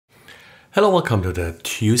Hello, welcome to the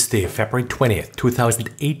Tuesday, February 20th,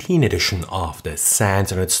 2018 edition of the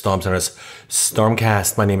SANS Internet Storm Center's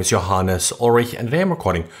Stormcast. My name is Johannes Ulrich and today I'm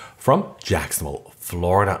recording from Jacksonville,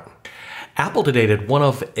 Florida. Apple today did one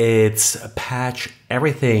of its patch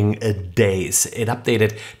everything days. It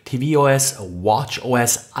updated tvOS,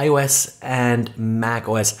 watchOS, iOS, and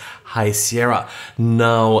macOS High Sierra.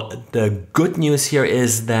 Now, the good news here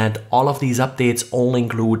is that all of these updates only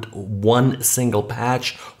include one single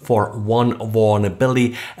patch for one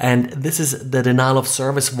vulnerability, and this is the denial of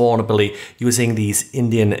service vulnerability using these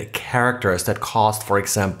Indian characters that caused, for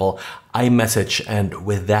example, iMessage and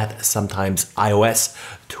with that sometimes iOS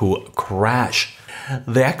to crash.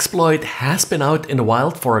 The exploit has been out in the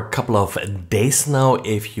wild for a couple of days now.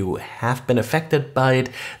 If you have been affected by it,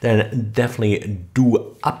 then definitely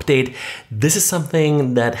do update. This is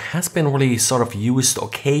something that has been really sort of used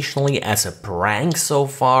occasionally as a prank so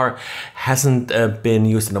far. Hasn't been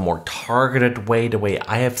used in a more targeted way, the way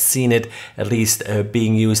I have seen it, at least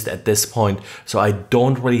being used at this point. So I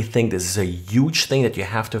don't really think this is a huge thing that you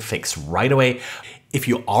have to fix right away. If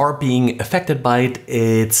you are being affected by it,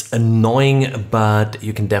 it's annoying, but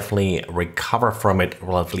you can definitely recover from it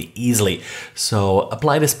relatively easily. So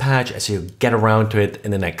apply this patch as you get around to it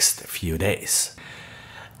in the next few days.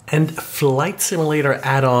 And flight simulator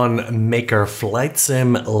add-on maker Flight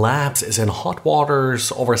Sim Labs is in hot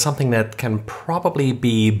waters over something that can probably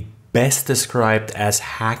be best described as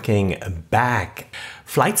hacking back.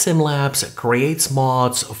 Flight Sim Labs creates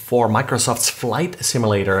mods for Microsoft's flight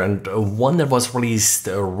simulator, and one that was released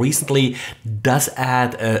recently does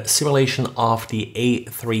add a simulation of the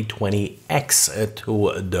A320X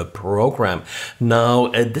to the program. Now,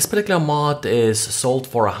 this particular mod is sold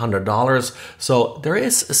for $100, so there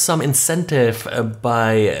is some incentive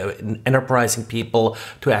by enterprising people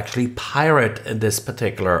to actually pirate this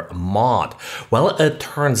particular mod. Well, it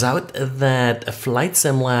turns out that Flight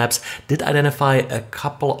Sim Labs did identify a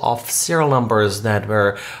couple of serial numbers that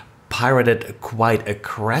were pirated quite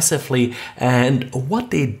aggressively, and what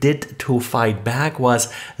they did to fight back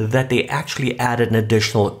was that they actually added an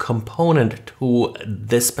additional component to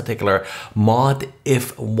this particular mod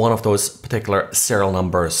if one of those particular serial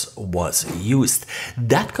numbers was used.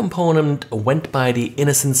 That component went by the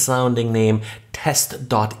innocent sounding name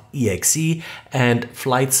test.exe, and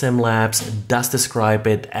Flight Sim Labs does describe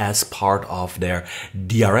it as part of their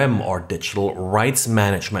DRM or digital rights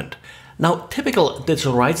management. Now, typical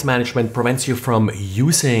digital rights management prevents you from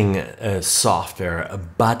using software,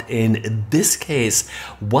 but in this case,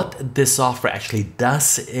 what this software actually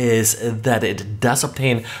does is that it does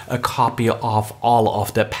obtain a copy of all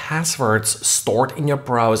of the passwords stored in your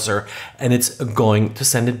browser, and it's going to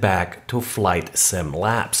send it back to Flight Sim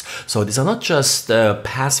Labs. So these are not just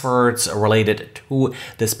passwords related to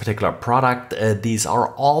this particular product. These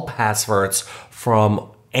are all passwords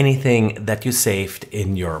from anything that you saved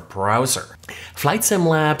in your browser. Flight Sim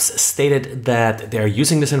Labs stated that they're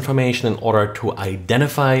using this information in order to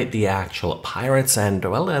identify the actual pirates, and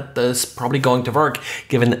well, that is probably going to work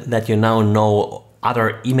given that you now know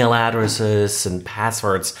other email addresses and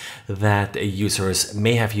passwords that users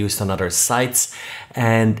may have used on other sites,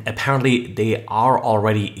 and apparently they are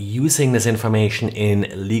already using this information in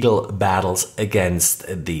legal battles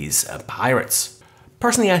against these pirates.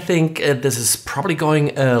 Personally, I think this is probably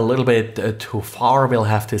going a little bit too far. We'll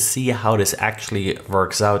have to see how this actually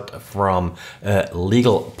works out from a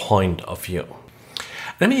legal point of view.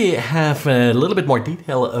 Let me have a little bit more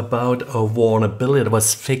detail about a vulnerability that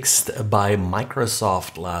was fixed by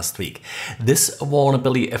Microsoft last week. This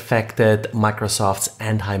vulnerability affected Microsoft's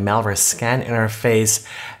anti-malware scan interface,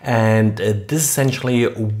 and this is essentially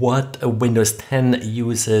what Windows 10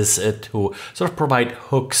 uses to sort of provide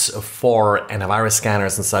hooks for antivirus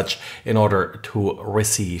scanners and such in order to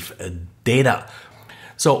receive data.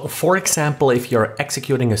 So, for example, if you're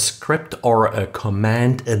executing a script or a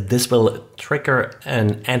command, this will trigger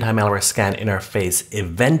an anti-malware scan interface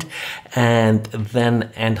event, and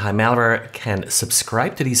then anti-malware can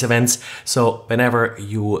subscribe to these events. So whenever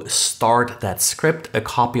you start that script, a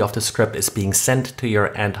copy of the script is being sent to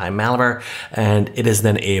your anti-malware, and it is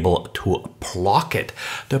then able to block it.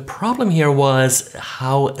 The problem here was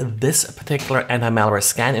how this particular anti-malware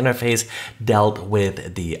scan interface dealt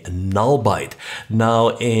with the null byte.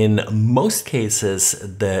 Now, in most cases,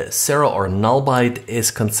 the 0 or null byte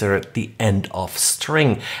is considered the end of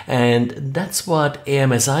string, and that's what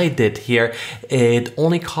AMSI did here. It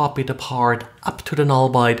only copied the part up to the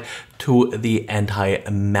null byte to the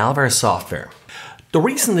anti-malware software. The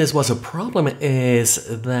reason this was a problem is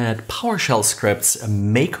that PowerShell scripts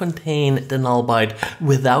may contain the null byte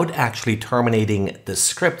without actually terminating the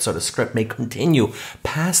script. So the script may continue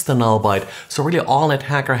past the null byte. So really all an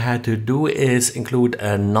attacker had to do is include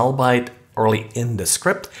a null byte early in the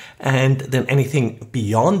script, and then anything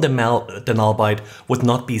beyond the null byte would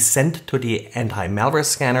not be sent to the anti-malware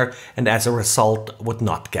scanner, and as a result would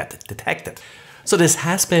not get detected. So this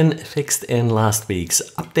has been fixed in last week's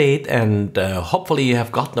update, and hopefully you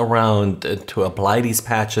have gotten around to apply these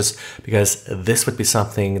patches, because this would be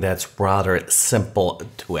something that's rather simple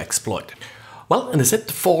to exploit. Well, and that's it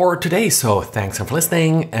for today. So thanks for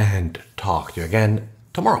listening, and talk to you again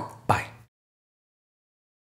tomorrow.